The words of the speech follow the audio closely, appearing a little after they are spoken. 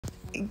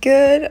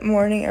Good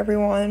morning,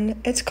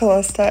 everyone. It's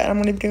Callista, and I'm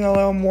going to be doing a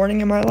little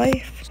morning in my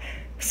life.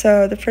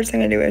 So the first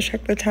thing I do is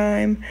check the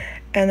time,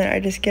 and then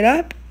I just get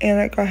up and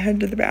I go ahead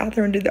to the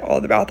bathroom and do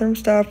all the bathroom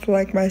stuff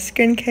like my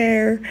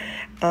skincare.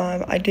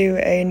 I do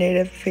a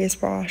native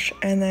face wash,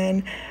 and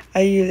then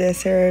I use a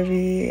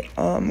CeraVe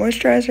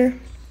moisturizer.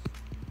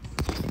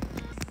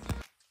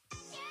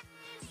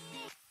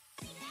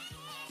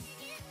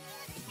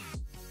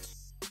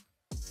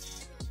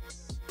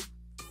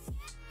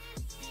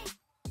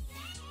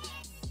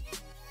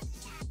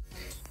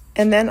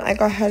 And then I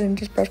go ahead and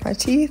just brush my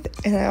teeth,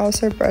 and I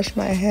also brush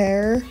my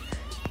hair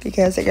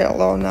because I get a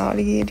little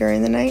naughty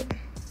during the night.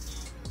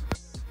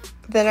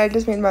 Then I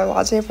just made my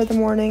latte for the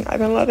morning. I've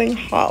been loving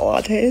hot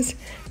lattes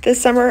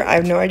this summer. I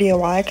have no idea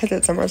why, because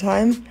it's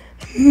summertime.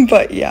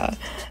 But yeah.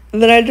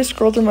 Then I just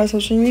scrolled through my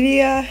social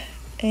media,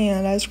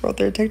 and I scrolled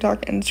through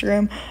TikTok,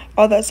 Instagram,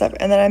 all that stuff.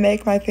 And then I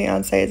make my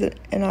fiance's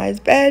and I's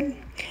bed.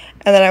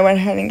 And then I went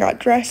ahead and got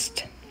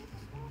dressed.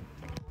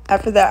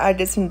 After that, I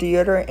did some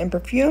deodorant and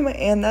perfume,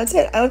 and that's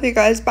it. I love you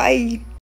guys. Bye.